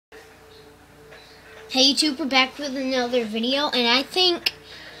Hey YouTube, we're back with another video, and I think,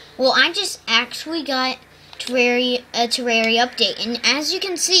 well, I just actually got a Terraria update, and as you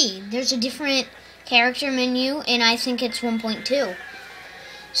can see, there's a different character menu, and I think it's 1.2.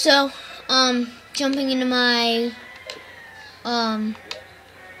 So, jumping into my,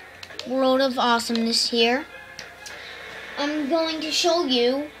 world of awesomeness here, I'm going to show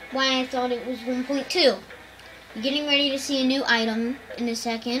you why I thought it was 1.2. You're getting ready to see a new item in a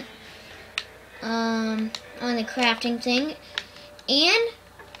second. On the crafting thing, and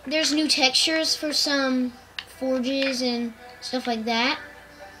there's new textures for some forges and stuff like that.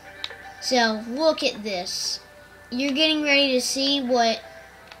 So look at this. You're getting ready to see what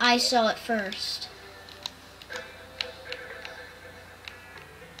I saw at first.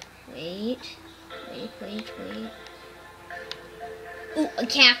 Wait. Ooh, a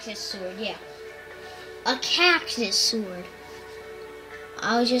cactus sword, yeah. A cactus sword.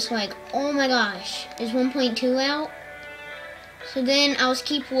 I was just like, oh my gosh, is 1.2 out? So then I was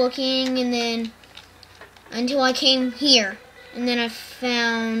keep looking, and then until I came here, and then I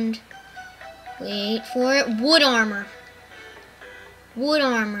found, wait for it, wood armor. Wood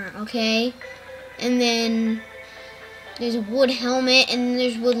armor, okay? And then there's a wood helmet, and then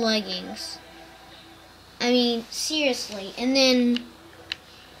there's wood leggings. I mean, seriously. And then,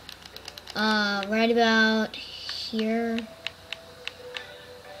 right about here,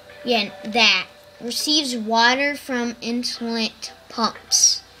 yeah, that receives water from inlet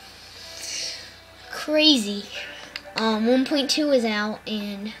pumps. Crazy. 1.2 is out,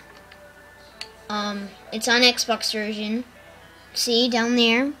 and it's on Xbox version. See down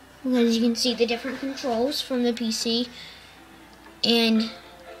there, because you can see the different controls from the PC, and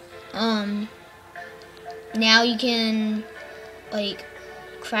now you can like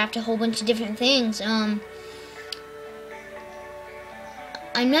craft a whole bunch of different things.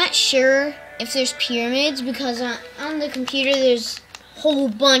 I'm not sure if there's pyramids, because on the computer there's whole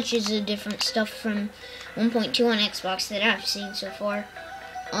bunches of different stuff from 1.2 on Xbox that I've seen so far.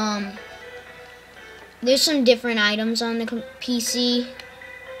 There's some different items on the PC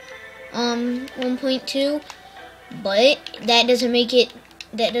 1.2, but that doesn't make it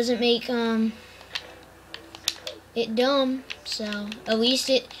dumb. So at least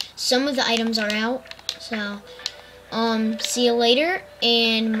some of the items are out. So see you later,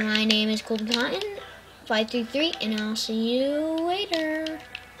 and my name is Golden Cotton 533, and I'll see you later.